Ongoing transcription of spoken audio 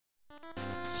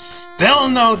Still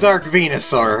no Dark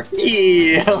Venusaur!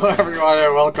 Yeah, hello everyone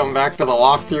and welcome back to the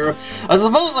walkthrough. I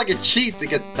suppose I could cheat to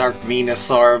get Dark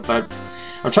Venusaur, but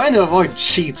I'm trying to avoid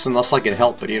cheats unless I can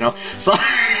help it, you know? So,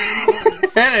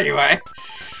 anyway,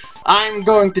 I'm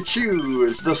going to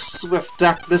choose the Swift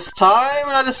deck this time,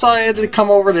 and I decided to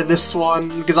come over to this one,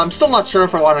 because I'm still not sure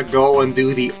if I want to go and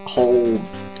do the whole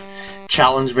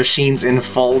challenge machines in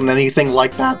full and anything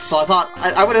like that, so I thought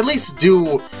I would at least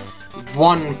do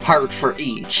one part for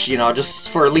each, you know,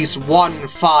 just for at least one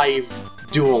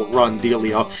 5-duel run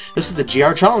dealio. This is the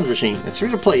GR Challenge Machine. It's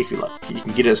free to play if you like. You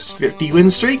can get a 50-win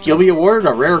streak, you'll be awarded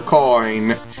a rare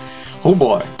coin. Oh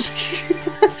boy.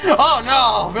 Oh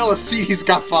no! Velocity's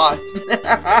got fun!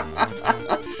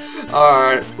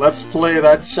 Alright, let's play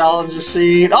that challenge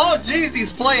machine. Oh jeez,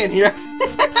 he's playing here!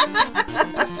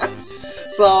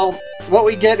 So, what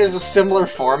we get is a similar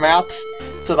format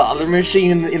to the other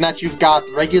machine in that you've got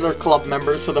regular club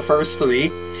members for the first 3.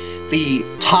 The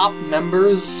top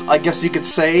members, I guess you could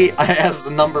say, as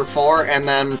the number 4, and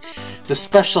then the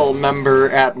special member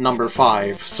at number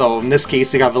 5. So in this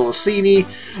case, you got Velocini.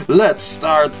 Let's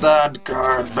start that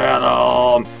card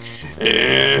battle.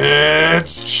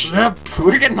 It's Chip.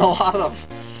 We're getting a lot of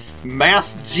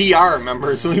mass GR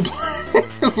members.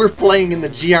 We're playing in the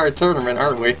GR tournament,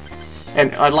 aren't we?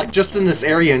 And like just in this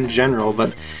area in general,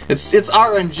 but it's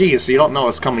RNG, so you don't know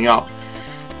what's coming up.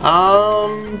 I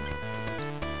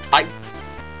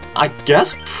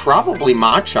guess probably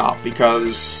Machop,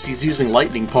 because he's using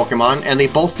lightning Pokemon, and they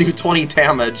both do 20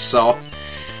 damage, so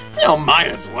you know, might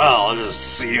as well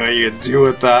just see what you do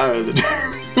with that.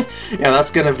 Yeah, that's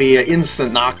gonna be an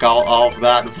instant knockout of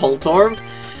that Voltorb,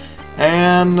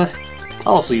 and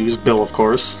I'll also use Bill, of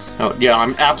course. Oh, yeah,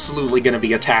 I'm absolutely gonna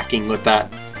be attacking with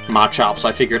that Machop, so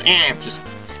I figured, just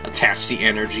attach the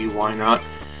energy, why not?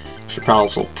 Should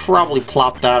also probably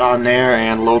plop that on there,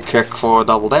 and low kick for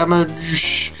double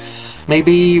damage.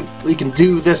 Maybe we can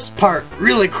do this part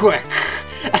really quick.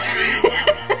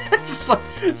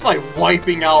 just by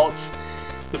wiping out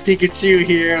the Pikachu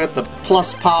here with the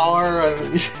plus power,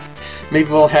 and maybe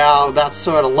we'll have that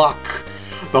sort of luck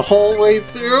the whole way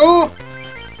through.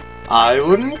 I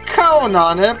wouldn't count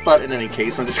on it, but in any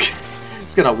case, I'm just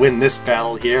gonna win this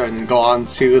battle here and go on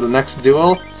to the next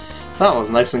duel. That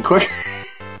was nice and quick.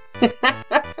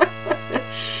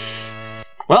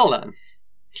 Well then.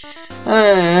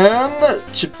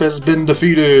 And Chip has been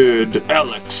defeated.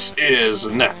 Alex is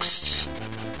next.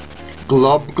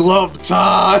 Glub glub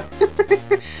time.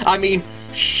 I mean,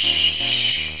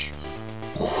 shh.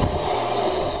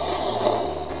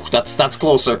 That's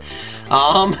closer.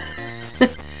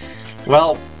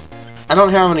 Well, I don't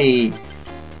have any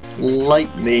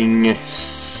lightning,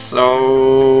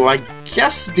 so I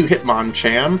guess do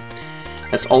Hitmonchan.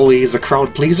 That's always a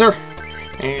crowd pleaser.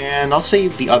 And I'll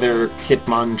save the other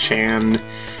Hitmonchan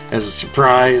as a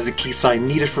surprise in case I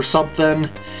need it for something.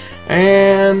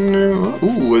 And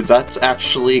ooh, that's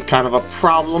actually kind of a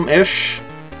problem-ish.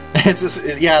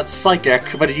 Yeah, it's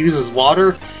psychic, but it uses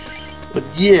water. But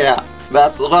yeah,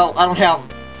 well, I don't have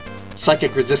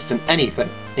psychic resistant anything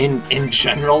in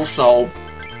general, so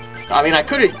I mean, I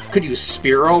could use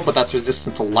Spearow, but that's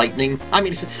resistant to lightning. I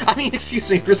mean, it's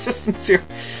using resistant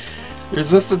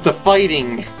to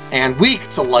fighting and weak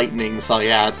to lightning. So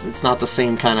yeah, it's not the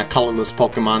same kind of colorless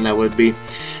Pokemon that would be.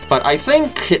 But I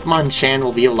think Hitmonchan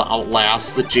will be able to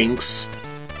outlast the Jinx.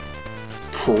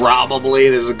 Probably,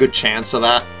 there's a good chance of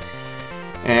that.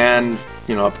 And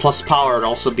you know, plus power would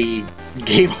also be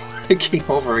game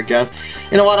over again.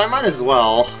 You know what? I might as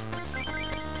well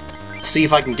see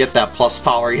if I can get that plus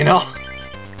power, you know?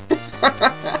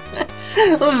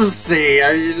 Let's just see.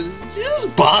 It's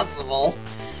possible.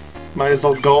 Might as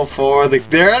well go for the...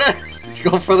 There it is!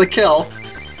 Go for the kill.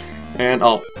 And,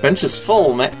 oh, bench is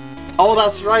full, man. Oh,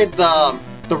 that's right, the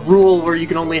rule where you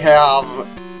can only have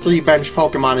 3 bench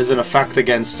Pokemon is in effect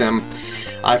against him.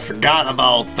 I forgot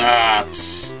about that.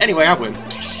 Anyway, I win.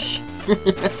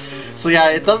 So yeah,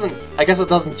 it doesn't... I guess it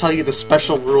doesn't tell you the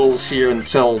special rules here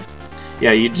until...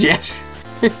 Yeah, it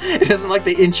isn't like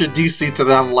they introduce you to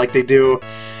them like they do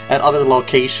at other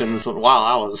locations. Wow,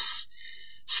 that was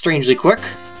strangely quick.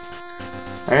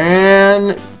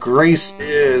 And Grace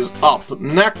is up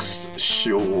next.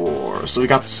 Sure. So we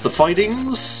got the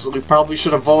fightings. So we probably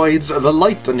should avoid the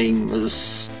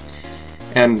lightnings.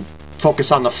 And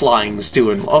focus on the flyings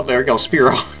too. And oh, there we go,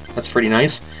 Spearow. That's pretty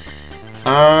nice.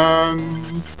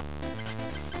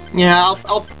 Yeah,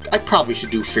 I probably should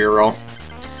do Fearow.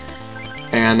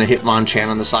 And the Hitmonchan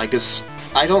on the side, because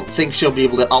I don't think she'll be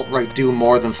able to outright do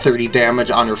more than 30 damage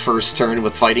on her first turn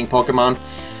with fighting Pokemon.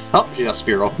 Oh, she got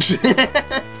Spearow.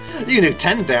 You can do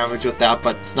 10 damage with that,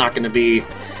 but it's not going to be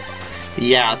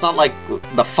Yeah, it's not like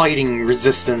the fighting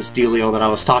resistance dealio that I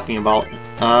was talking about.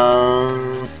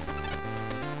 I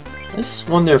just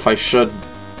wonder if I should...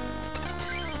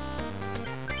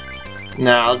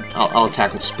 Nah, I'll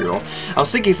attack with Spearow. I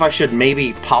was thinking if I should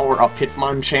maybe power up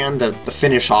Hitmonchan to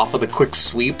finish off with a quick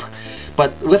sweep.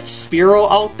 But with Spearow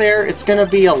out there, it's gonna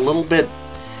be a little bit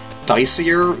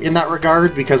dicier in that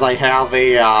regard, because I have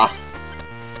a,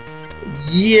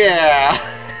 yeah!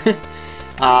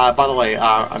 By the way,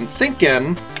 I'm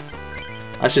thinking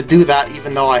I should do that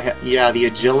even though yeah, the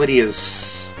agility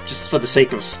is just for the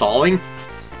sake of stalling.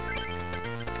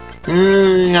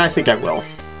 I think I will.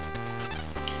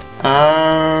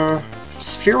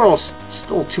 Spearow's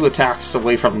still 2 attacks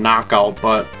away from knockout,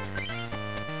 but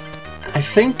I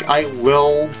think I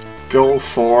will go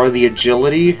for the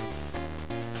agility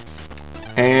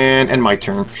and end my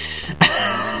turn.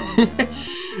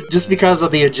 Just because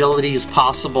of the agility's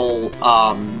possible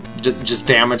just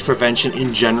damage prevention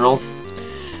in general.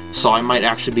 So I might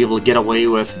actually be able to get away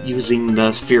with using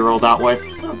the Spearow that way.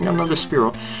 Oh, got another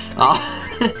Spearow.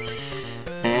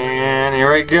 And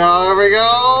here we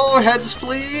go, heads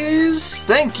please!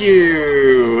 Thank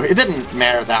you! It didn't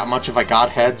matter that much if I got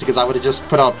heads, because I would have just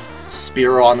put out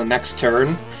Spearow on the next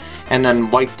turn, and then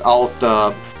wiped out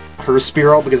her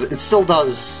Spearow, because it still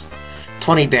does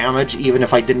 20 damage, even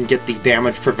if I didn't get the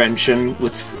damage prevention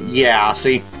with... yeah,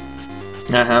 see?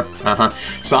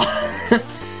 So...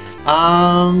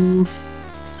 I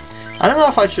don't know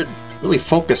if I should really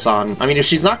focus on... I mean, if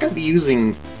she's not going to be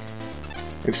using...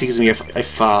 Excuse me, if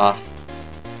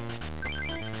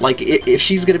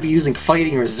she's going to be using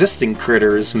fighting resisting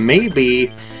critters,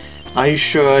 maybe I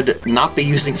should not be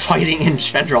using fighting in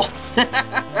general.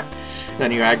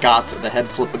 Anyway, I got the head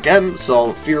flip again,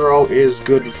 so Spearow is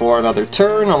good for another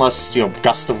turn, unless, you know,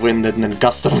 Gust of Wind and then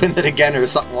Gust of Wind it again or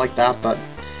something like that, but...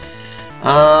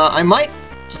 I might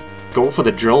just go for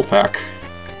the Drill Peck,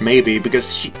 maybe,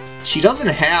 because she doesn't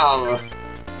have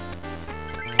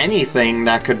anything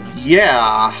that could...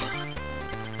 yeah...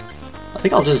 I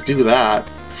think I'll just do that.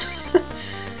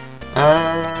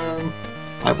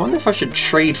 I wonder if I should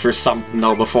trade for something,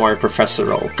 though, before I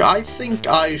Professor Oak. I think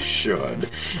I should.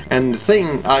 And the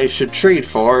thing I should trade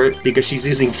for, because she's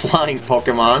using flying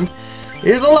Pokemon,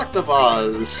 is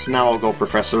Electabuzz! Now I'll go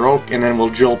Professor Oak, and then we'll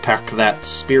Drill Peck that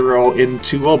Spearow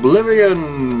into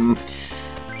oblivion!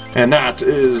 And that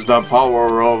is the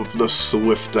power of the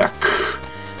Swift Deck.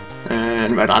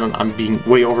 And I'm being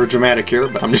way over dramatic here,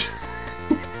 but I'm just...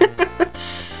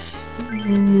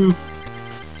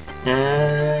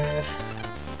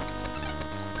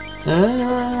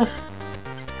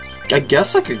 I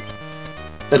guess I could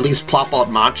at least plop out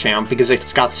Machamp, because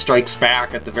it's got Strikes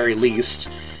Back at the very least.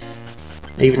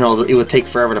 Even though it would take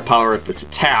forever to power up its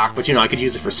attack, but you know, I could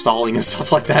use it for stalling and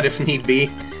stuff like that if need be.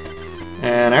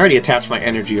 And I already attached my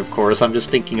energy, of course. I'm just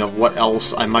thinking of what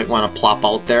else I might want to plop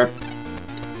out there.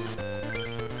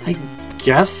 I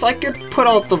guess I could put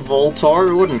out the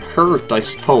Voltorb. It wouldn't hurt, I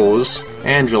suppose.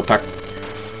 And Drill Peck.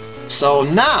 So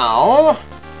now...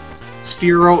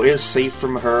 Spearow is safe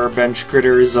from her bench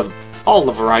critters of all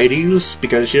the varieties,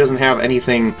 because she doesn't have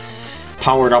anything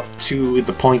powered up to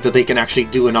the point that they can actually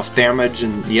do enough damage,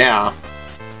 and yeah.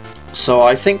 So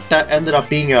I think that ended up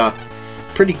being a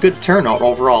pretty good turnout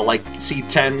overall. Like, see,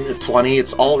 10, 20,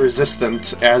 it's all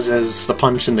resistant, as is the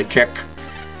punch and the kick.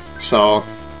 So,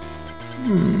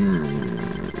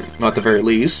 at the very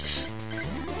least,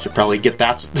 should probably get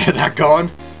that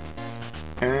going.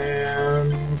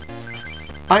 And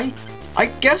I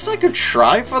guess I could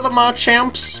try for the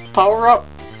Machamp's power-up.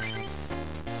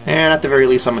 And at the very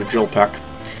least, I'm going to Drill Peck.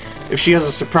 If she has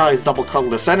a surprise double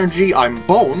colorless energy, I'm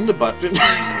boned, but...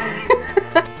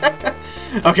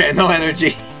 okay, no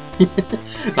energy.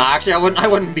 Nah, actually, I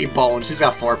wouldn't be boned. She's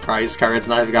got 4 prize cards,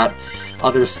 and I've got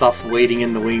other stuff waiting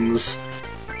in the wings.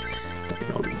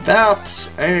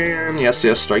 That, and yes,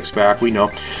 Strikes Back, we know.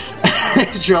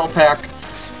 Drill Peck,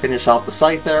 finish off the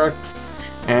Scyther,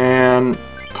 and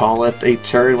call it a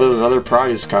turn with another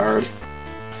prize card.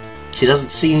 She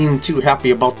doesn't seem too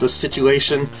happy about this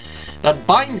situation. That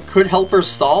Bind could help her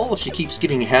stall if she keeps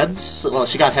getting heads. Well,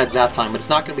 she got heads that time, but it's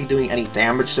not going to be doing any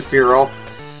damage to Spearow.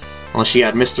 Unless she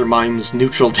had Mr. Mime's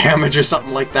neutral damage or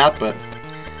something like that, but...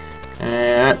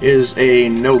 that is a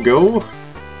no-go.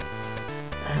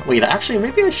 Wait, actually,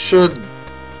 maybe I should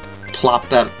plop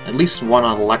that, at least one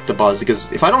on Electabuzz,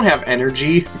 because if I don't have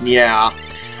energy, yeah,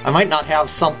 I might not have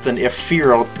something if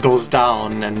Fearow goes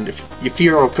down, and if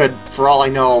Fearow could, for all I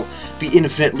know, be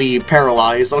infinitely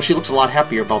paralyzed. Oh, she looks a lot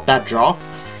happier about that draw.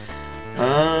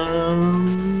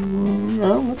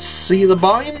 Well, let's see the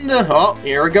bind. Oh,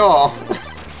 here we go.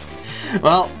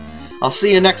 Well, I'll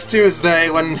see you next Tuesday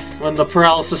when the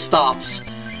paralysis stops.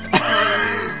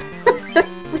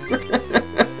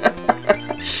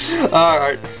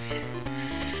 Alright.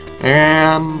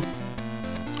 And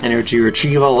energy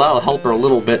retrieval, that'll help her a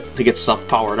little bit to get stuff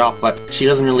powered up, but she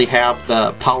doesn't really have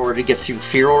the power to get through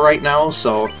Feral right now,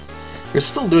 so we're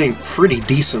still doing pretty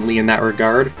decently in that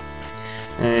regard.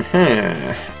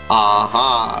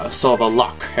 Aha, so the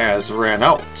luck has ran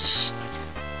out.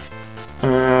 Do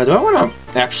I want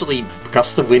to actually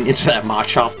gust the wind into that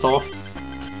Machop though?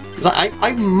 Because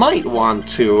I might want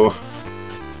to.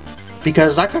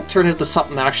 Because that could turn into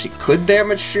something that actually could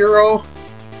damage Shiro.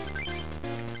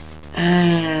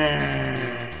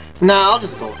 Nah, I'll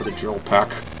just go for the Drill Peck.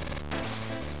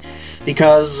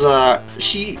 Because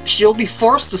she'll be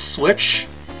forced to switch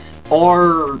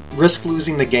or risk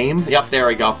losing the game. Yep, there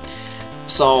we go.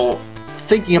 So,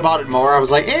 thinking about it more, I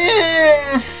was like,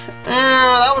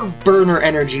 that would burn her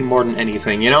energy more than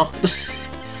anything, you know?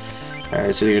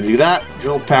 Alright, so you're gonna do that,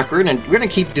 Drill Pecker, and we're gonna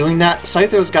keep doing that.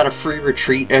 Scyther's got a free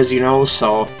retreat, as you know,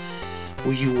 so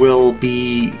we will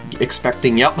be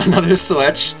expecting, yep, another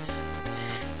switch.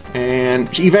 And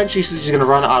eventually she's gonna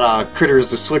run out of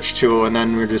critters to switch to, and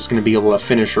then we're just gonna be able to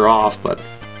finish her off, but...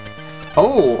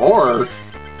 Oh, or...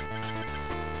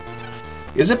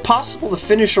 Is it possible to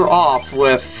finish her off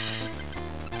with...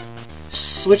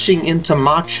 switching into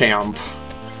Machamp?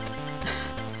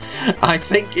 I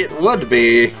think it would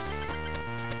be.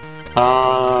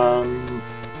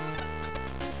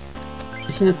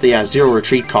 Isn't it the zero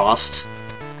retreat cost?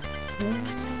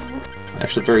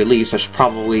 Actually, at the very least, I should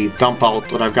probably dump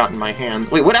out what I've got in my hand.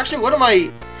 Wait, what am I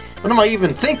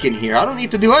even thinking here? I don't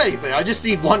need to do anything. I just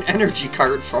need one energy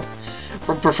card from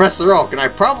Professor Oak, and I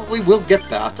probably will get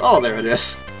that. Oh, there it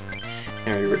is.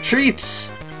 There he retreats.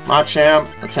 Machamp,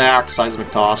 attack, seismic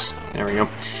toss. There we go.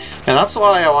 And that's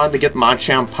why I wanted to get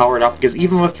Machamp powered up, because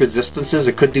even with resistances,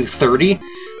 it could do 30,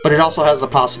 but it also has the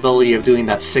possibility of doing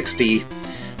that 60,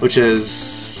 which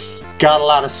is got a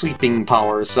lot of sweeping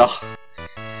power, so...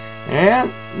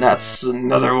 And that's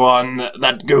another one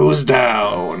that goes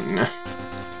down.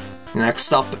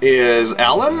 Next up is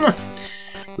Alan.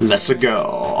 Let's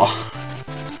go.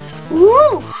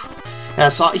 Woo! Yeah,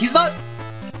 so he's not...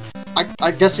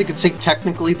 I guess you could say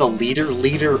technically the leader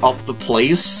of the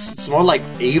place. It's more like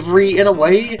Avery in a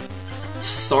way,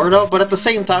 sort of, but at the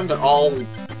same time they're all,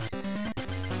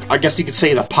 I guess you could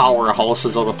say, the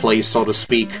powerhouses of the place, so to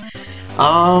speak.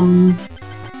 I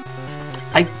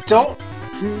don't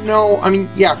know, I mean,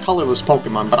 yeah, colorless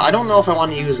Pokemon, but I don't know if I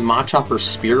want to use Machop or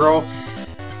Spearow,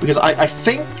 because I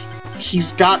think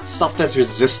he's got stuff that's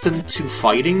resistant to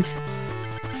fighting,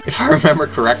 if I remember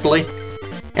correctly.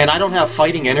 And I don't have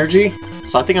fighting energy,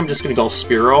 so I think I'm just gonna go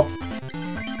Spearow.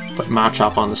 Put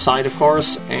Machop on the side, of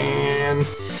course, and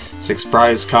 6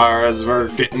 prize cards, we're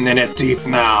getting in it deep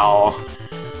now.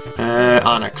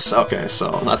 Onyx, okay,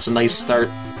 so that's a nice start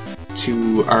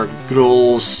to our good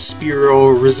old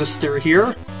Spearow resistor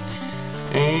here.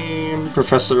 And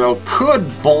Professor Oak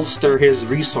could bolster his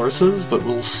resources, but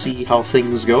we'll see how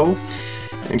things go.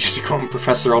 And just going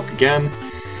Professor Oak again.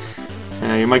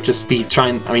 You might just be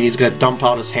trying, I mean, he's gonna dump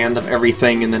out his hand of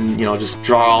everything and then, you know, just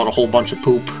draw out a whole bunch of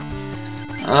poop.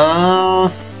 You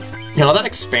know, that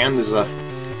expand is a...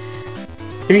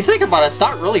 If you think about it, it's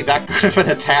not really that good of an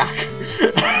attack.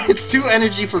 It's 2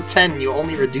 energy for 10, you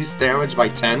only reduce damage by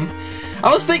 10. I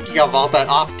was thinking about that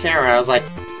off camera, I was like,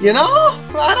 you know,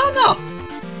 I don't know.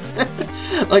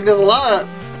 Like, there's a lot of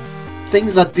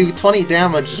things that do 20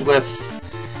 damage with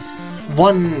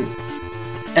 1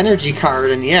 energy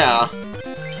card, and yeah.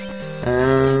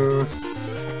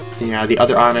 Yeah, the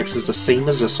other Onyx is the same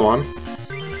as this one.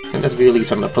 And at the very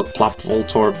least, I'm going to put Plop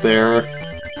Voltorb there.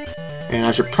 And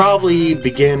I should probably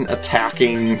begin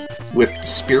attacking with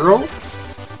Spearow.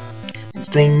 This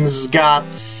thing's got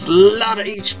a lot of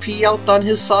HP out on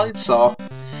his side, so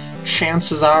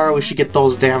chances are we should get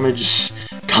those damage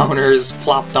counters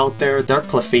plopped out there. Dark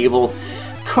Clefable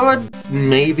could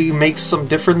maybe make some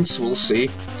difference, we'll see.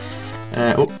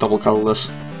 Oh, double colorless.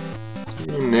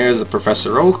 And there's a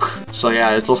Professor Oak. So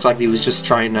yeah, it looks like he was just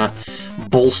trying to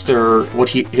bolster what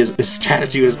his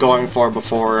strategy was going for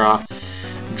before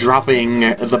dropping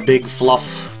the big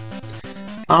fluff.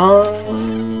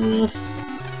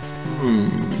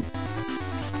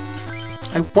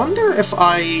 I wonder if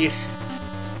I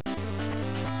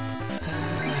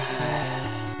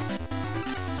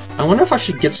wonder if I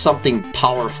should get something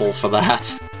powerful for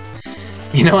that.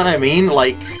 You know what I mean?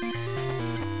 Like,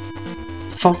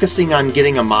 focusing on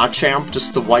getting a Machamp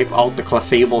just to wipe out the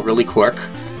Clefable really quick,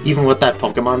 even with that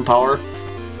Pokemon power.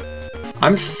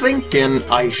 I'm thinking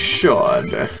I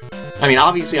should. I mean,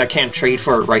 obviously I can't trade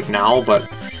for it right now, but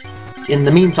in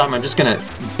the meantime, I'm just gonna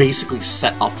basically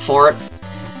set up for it.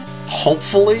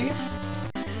 Hopefully.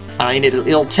 I mean,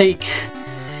 it'll take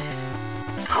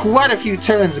quite a few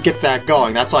turns to get that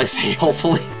going. That's why I say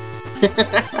hopefully.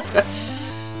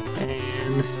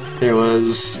 And there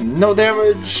was no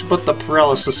damage, but the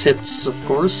paralysis hits, of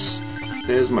course.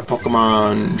 There's my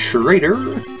Pokemon Trader.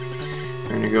 I'm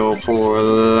gonna go for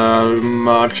the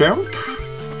Machamp.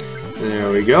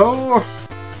 There we go.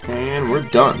 And we're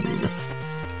done.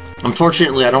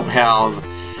 Unfortunately, I don't have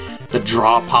the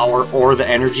draw power or the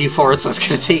energy for it, so it's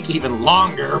going to take even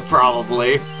longer,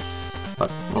 probably. But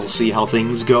we'll see how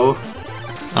things go.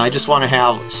 I just want to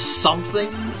have something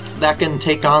that can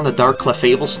take on the Dark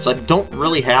Clefable, since I don't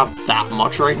really have that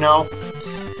much right now.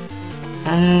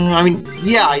 I mean,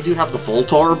 yeah, I do have the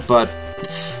Voltorb, but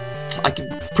I can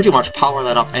pretty much power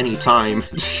that up any time.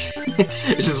 It's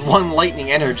just one lightning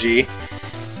energy.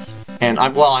 And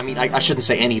I shouldn't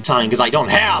say any time, because I don't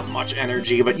have much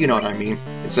energy, but you know what I mean.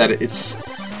 It's that it's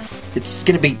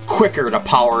gonna be quicker to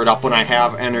power it up when I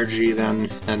have energy than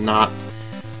not.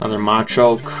 Another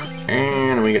Machoke,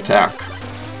 and we attack.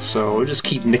 So we'll just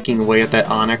keep nicking away at that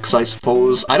Onix, I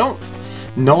suppose. I don't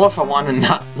know if I want to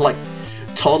not, like,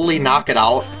 totally knock it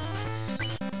out,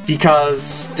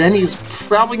 because then he's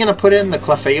probably gonna put in the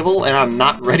Clefable, and I'm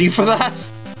not ready for that.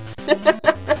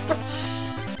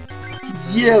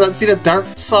 Yeah, let's see the Dark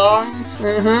Song.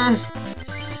 And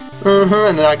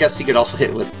then I guess he could also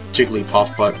hit with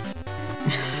Jigglypuff, but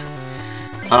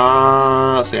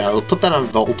so yeah, I'll put that on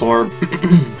Voltorb.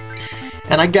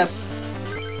 And I guess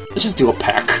let's just do a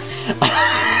peck.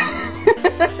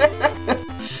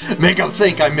 Make him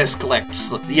think I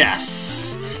misclicked.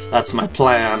 Yes, that's my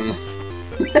plan.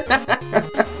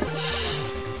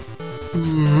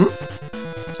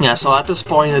 Yeah, so at this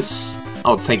point it's...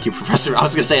 Oh, thank you, Professor. I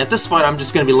was gonna say, at this point I'm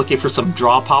just gonna be looking for some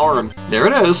draw power, and there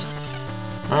it is.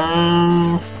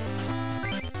 I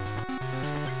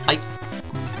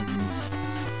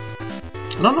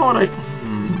don't know what I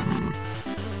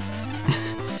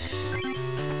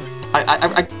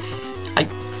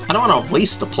don't want to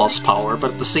waste the plus power,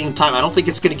 but at the same time, I don't think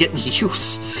it's going to get any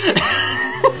use.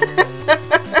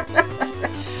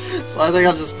 So I think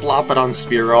I'll just plop it on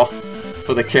Spearow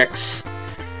for the kicks.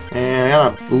 And I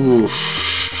got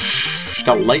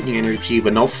got lightning energy,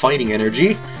 but no fighting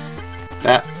energy.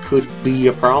 That could be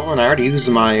a problem. I already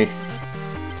used my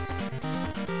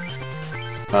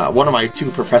one of my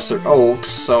two Professor Oaks,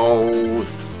 so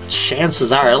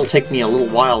chances are it'll take me a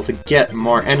little while to get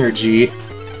more energy.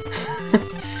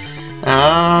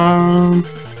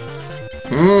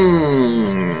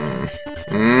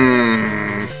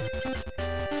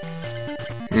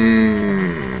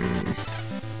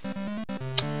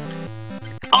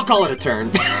 I'll call it a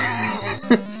turn.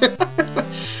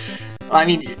 I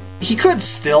mean, he could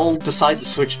still decide to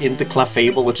switch into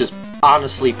Clefable, which is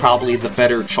honestly probably the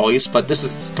better choice, but this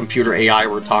is computer AI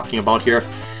we're talking about here.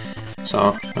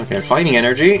 So, okay, fighting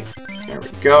energy. There we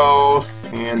go.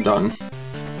 And done.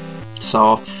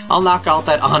 So, I'll knock out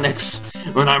that Onix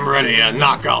when I'm ready to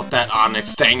knock out that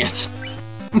Onix, dang it.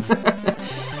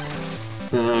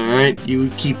 Alright, you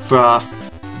keep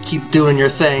doing your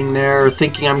thing there,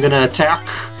 thinking I'm gonna attack,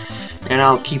 and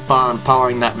I'll keep on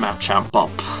powering that Machamp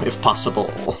up, if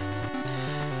possible.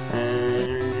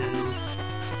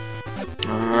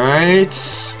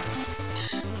 Alright.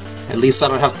 At least I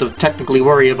don't have to technically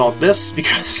worry about this,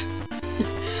 because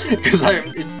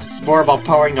it's more about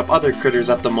powering up other critters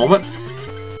at the moment.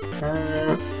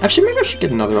 Actually, maybe I should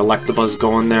get another Electabuzz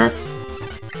going there.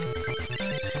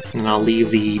 And I'll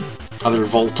leave the other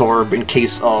Voltorb in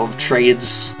case of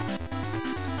trades.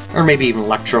 Or maybe even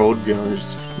Electrode, you know,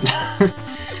 just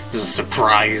a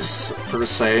surprise, per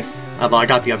se. Although I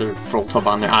got the other Voltorb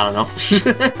on there, I don't know.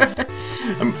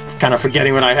 I'm kind of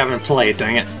forgetting what I haven't played,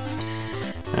 dang it.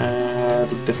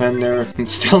 Defend there, and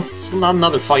still not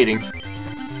another fighting.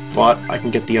 But I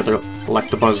can get the other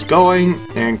Electabuzz going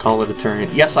and call it a turn.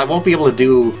 Yes, I won't be able to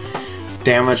do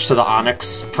damage to the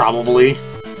Onix, probably,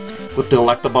 with the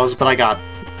Electabuzz, but I got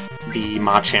the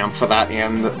Machamp for that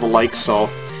and the like, so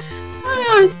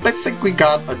I think we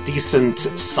got a decent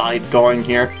side going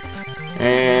here.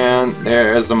 And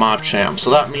there's the Machamp. So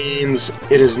that means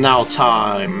it is now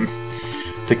time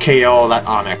to KO that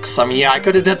Onix. I mean, yeah, I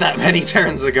could have did that many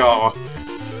turns ago,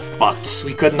 but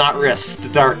we could not risk the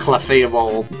Dark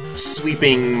Clefable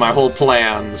sweeping my whole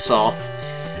plan, so...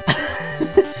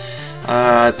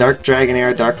 Dark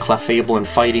Dragonair, Dark Clefable, and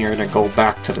Fighting are gonna go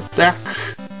back to the deck.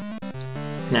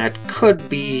 That could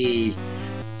be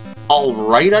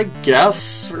alright, I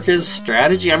guess, for his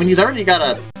strategy. I mean, he's already got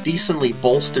a decently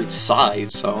bolstered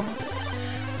side, so...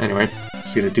 Anyway,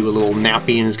 he's gonna do a little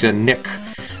nappy and he's gonna nick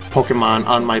Pokemon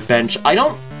on my bench.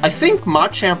 I think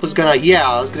Machamp is gonna, yeah,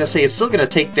 I was gonna say it's still gonna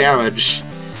take damage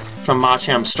from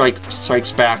Machamp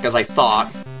Strikes Back, as I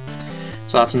thought.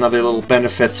 So that's another little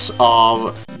benefit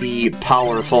of the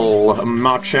powerful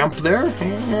Machamp there,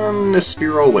 and the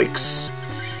Spearow wakes.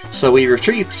 So we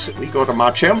retreat, we go to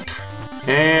Machamp,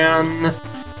 and...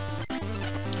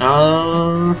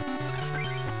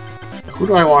 who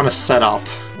do I want to set up?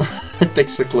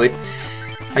 Basically.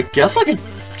 I guess I could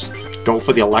just go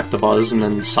for the Electabuzz and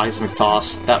then Seismic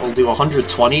Toss. That will do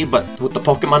 120, but with the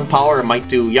Pokemon power it might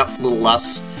do, yep, a little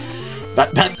less.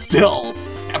 That's still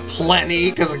plenty,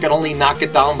 because it can only knock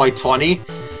it down by 20.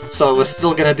 So it's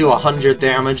still gonna do 100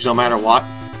 damage no matter what.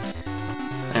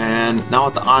 And now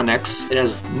with the Onix, it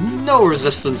has no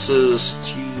resistances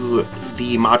to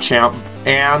the Machamp,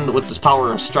 and with this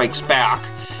power of Strikes Back,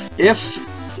 if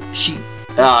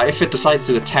it decides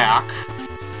to attack,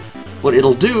 what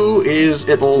it'll do is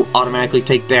it'll automatically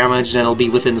take damage and it'll be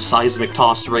within the Seismic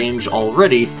Toss range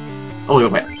already. Oh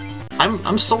wait.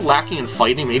 I'm so lacking in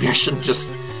fighting, maybe I shouldn't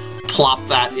just plop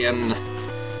that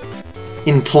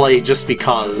in play just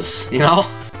because, you know?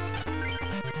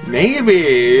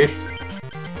 Maybe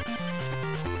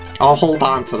I'll hold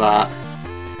on to that.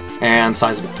 And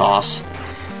Seismic Toss.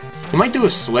 You might do a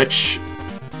switch,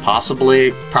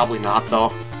 possibly, probably not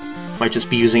though. Might just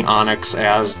be using Onix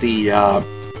as the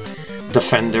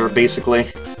defender,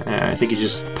 basically. I think he's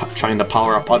just trying to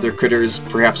power up other critters,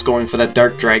 perhaps going for that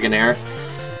Dark Dragonair.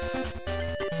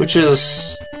 Which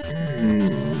is...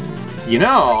 you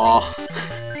know...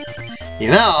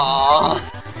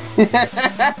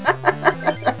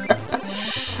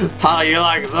 How you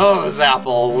like those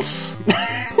apples?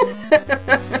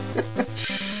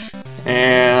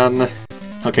 And...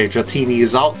 okay, Dratini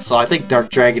is out, so I think Dark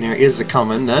Dragonair is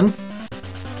a-coming then.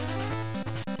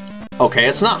 Okay,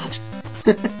 it's not.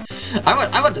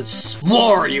 I would have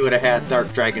swore you would have had Dark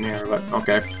Dragonair, but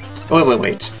okay.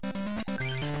 Wait.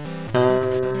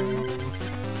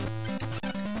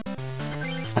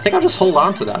 I think I'll just hold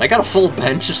on to that. I got a full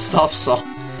bench of stuff, so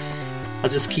I'll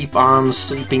just keep on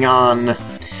sweeping on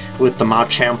with the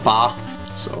Machampa.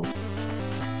 So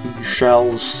we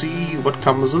shall see what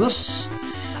comes of this.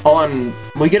 Oh, and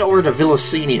when we get over to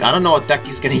Villasini, I don't know what deck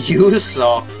he's gonna use,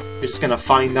 so we're just gonna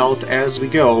find out as we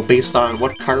go based on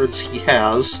what cards he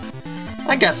has.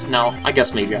 I guess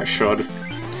maybe I should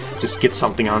just get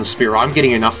something on Spearow. I'm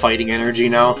getting enough fighting energy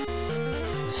now.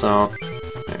 So,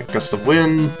 I guess the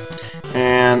win.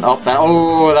 And, that's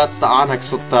the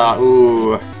Onix with the,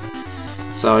 ooh.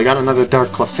 So, I got another Dark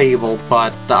Clefable,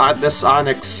 but this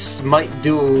Onix might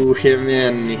do him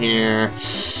in here.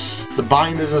 The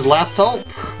Bind is his last hope.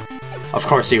 Of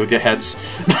course he would get heads.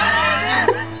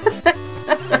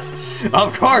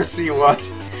 Of course he would.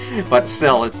 But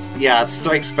still, it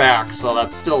strikes back, so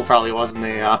that still probably wasn't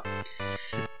a,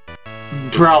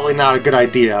 probably not a good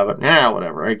idea, but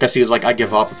whatever. I guess he was like, I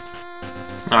give up.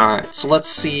 Alright, so let's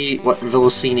see what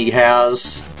Villasini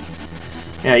has.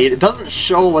 Yeah, it doesn't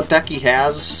show what deck he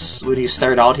has when you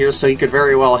start out here, so you could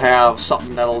very well have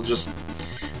something that'll just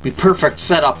be perfect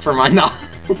setup for my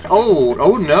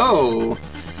oh no!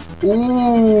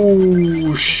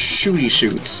 Ooh, shooty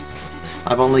shoots.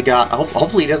 I've only got,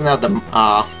 hopefully he doesn't have the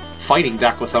fighting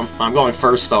deck with him. I'm going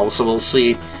first though, so we'll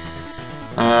see.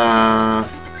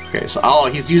 Okay, so,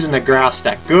 he's using the grass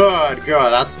deck. Good,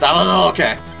 that was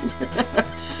okay.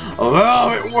 A little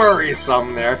bit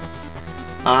worrisome there.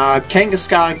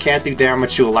 Kangaskhan can't do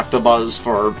damage to Electabuzz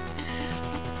for,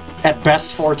 at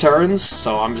best, 4 turns,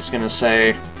 so I'm just gonna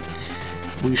say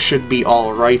we should be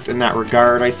alright in that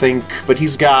regard, I think. But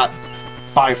he's got,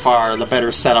 by far, the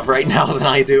better setup right now than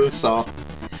I do, so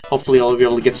hopefully I'll be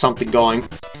able to get something going.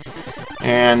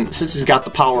 And since he's got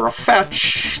the power of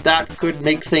Fetch, that could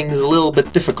make things a little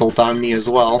bit difficult on me as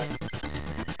well.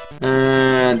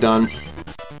 Done.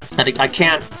 I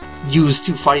can't use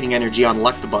 2 fighting energy on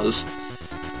Electabuzz.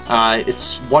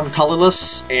 It's 1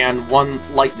 colorless and 1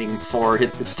 lightning for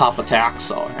its top attack,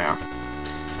 so yeah.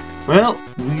 Well,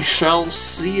 we shall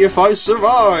see if I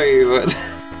survive!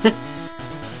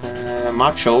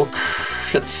 Machoke.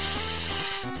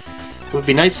 It would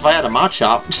be nice if I had a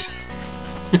Machop.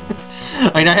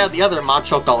 I mean, I had the other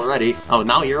Machoke already. Oh,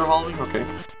 now you're evolving? Okay.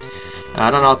 I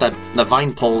don't know if the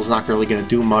Vine Pole is not really going to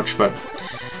do much, but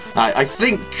I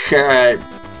think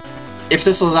if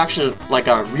this was actually like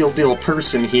a real deal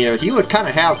person here, he would kind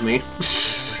of have me.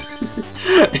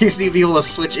 Because he'd be able to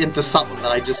switch into something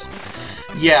that I just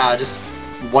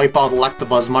wipe out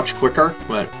Electabuzz much quicker.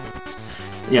 But,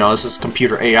 you know, this is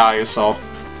computer AI, so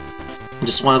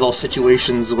just one of those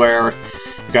situations where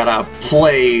you gotta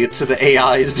play to the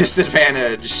AI's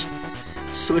disadvantage.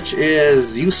 Switch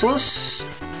is useless.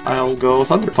 I'll go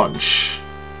Thunder Punch.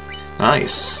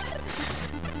 Nice.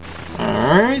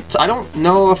 Alright, I don't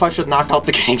know if I should knock out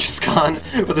the Kangaskhan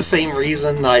for the same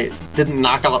reason I didn't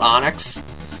knock out Onix.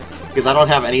 Because I don't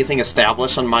have anything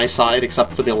established on my side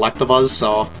except for the Electabuzz,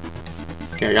 so...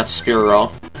 Okay, I got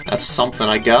Spearow. That's something,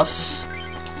 I guess.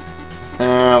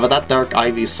 But that Dark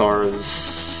Ivysaur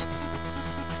is...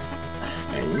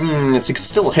 it can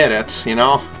still hit it, you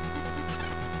know?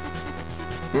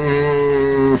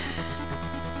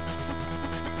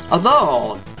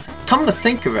 Although, come to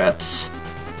think of it,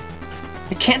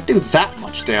 it can't do that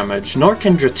much damage, nor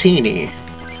can Dratini.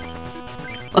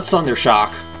 Let's Thunder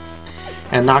Shock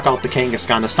and knock out the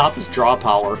Kangaskhan to stop his draw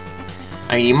power.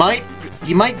 I mean,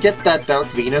 he might get that Dark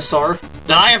Venusaur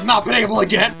that I have not been able to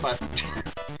get, but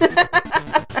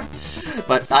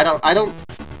but I don't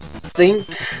think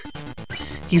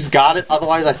he's got it.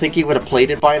 Otherwise, I think he would have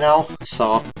played it by now.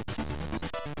 So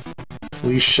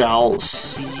we shall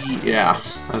see. Yeah,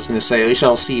 I was gonna say we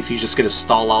shall see if he's just gonna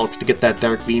stall out to get that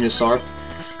Dark Venusaur.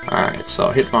 All right,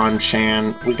 so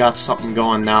Hitmonchan, we got something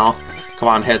going now. Come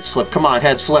on, heads flip. Come on,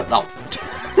 heads flip. No.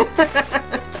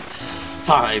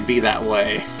 Fine, be that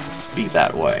way. Be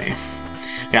that way.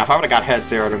 Yeah, if I would have got heads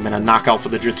there, it would have been a knockout for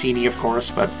the Dratini, of course,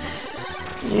 but...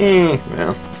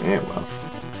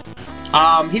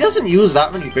 well. He doesn't use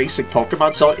that many basic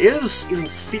Pokemon, so it is,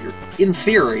 in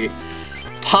theory,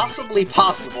 possibly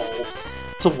possible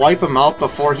to wipe him out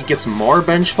before he gets more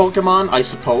bench Pokemon, I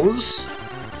suppose.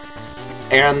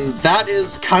 And that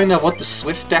is kind of what the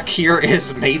Swift deck here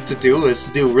is made to do, is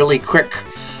to do really quick,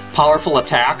 powerful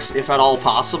attacks, if at all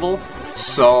possible.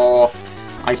 So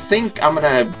I think I'm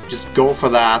gonna just go for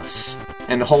that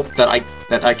and hope that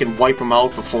I can wipe him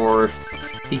out before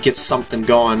he gets something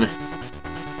going.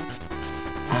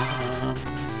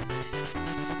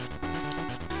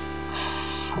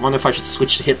 I wonder if I should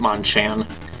switch to Hitmonchan.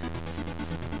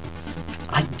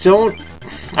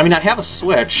 I mean, I have a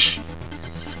switch,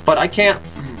 but I can't...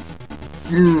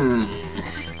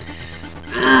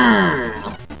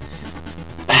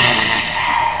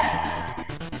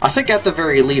 I think at the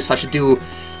very least I should do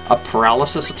a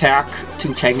paralysis attack to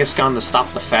Kangaskhan to stop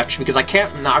the fetch, because I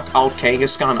can't knock out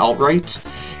Kangaskhan outright,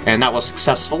 and that was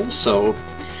successful, so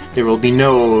there will be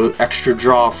no extra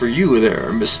draw for you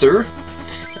there, mister.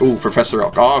 Ooh, Professor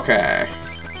Oak. Okay.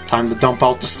 Time to dump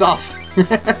out the stuff.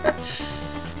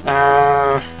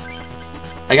 I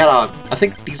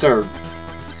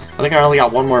think I only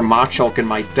got one more Machoke in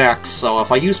my deck, so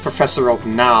if I use Professor Oak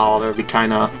now, there'd be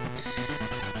kinda...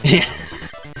 yeah.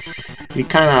 Be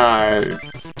kinda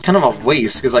of a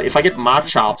waste, because if I get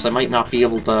Machops, I might not be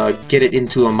able to get it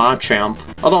into a Machamp.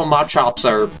 Although Machops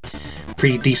are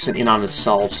pretty decent in on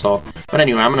itself, so... But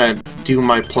anyway, I'm gonna do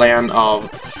my plan of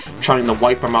trying to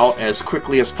wipe him out as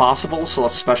quickly as possible, so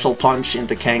let's Special Punch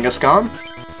into Kangaskhan.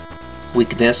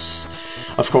 Weakness,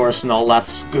 of course, and all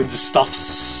that's good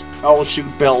stuffs. Oh shoot,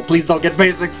 Bill, please don't get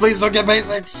basics, please don't get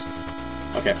basics!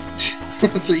 Okay,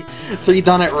 three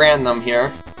done at random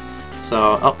here.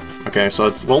 So, oh, okay,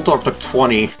 so Voltorb took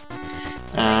 20.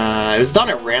 It was done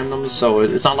at random, so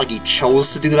it's not like he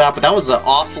chose to do that, but that was an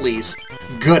awfully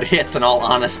good hit in all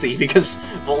honesty, because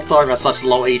Voltorb has such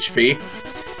low HP.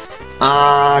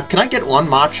 Can I get one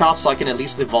Machop so I can at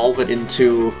least evolve it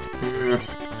into...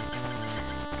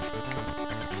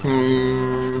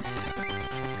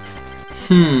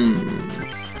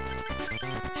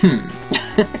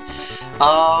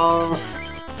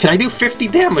 Can I do 50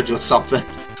 damage with something?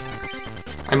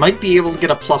 I might be able to get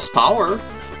a plus power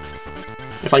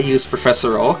if I use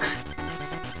Professor Oak.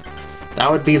 That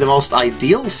would be the most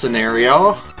ideal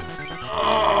scenario.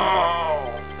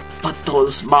 Oh, but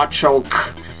those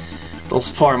Machoke... Those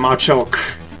poor Machoke.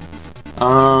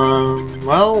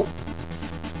 Well...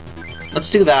 Let's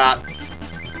do that.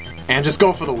 And just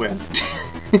go for the win.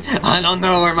 I don't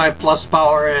know where my plus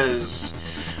power is,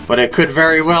 but it could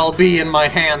very well be in my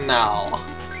hand now.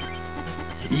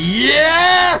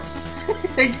 Yes!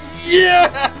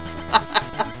 Yes!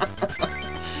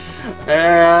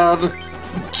 And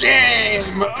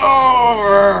game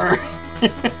over!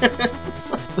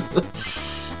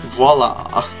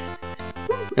 Voila!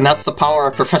 And that's the power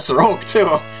of Professor Oak,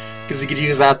 too, because you could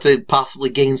use that to possibly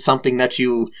gain something that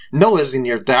you know is in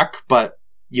your deck, but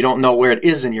you don't know where it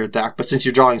is in your deck. But since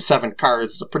you're drawing 7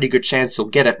 cards, it's a pretty good chance you'll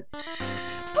get it.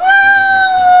 Woo!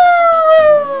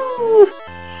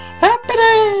 Happy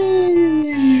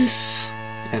days!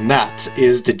 And that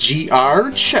is the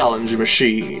GR Challenge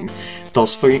Machine. With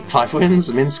those 5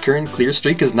 wins, Min's current clear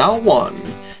streak is now 1.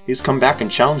 Please come back and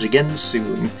challenge again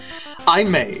soon. I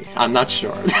may. I'm not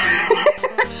sure.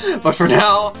 But for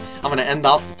now, I'm going to end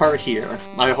off the part here.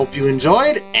 I hope you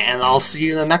enjoyed, and I'll see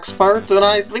you in the next part when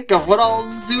I think of what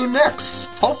I'll do next.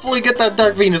 Hopefully get that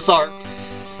Dark Venusaur.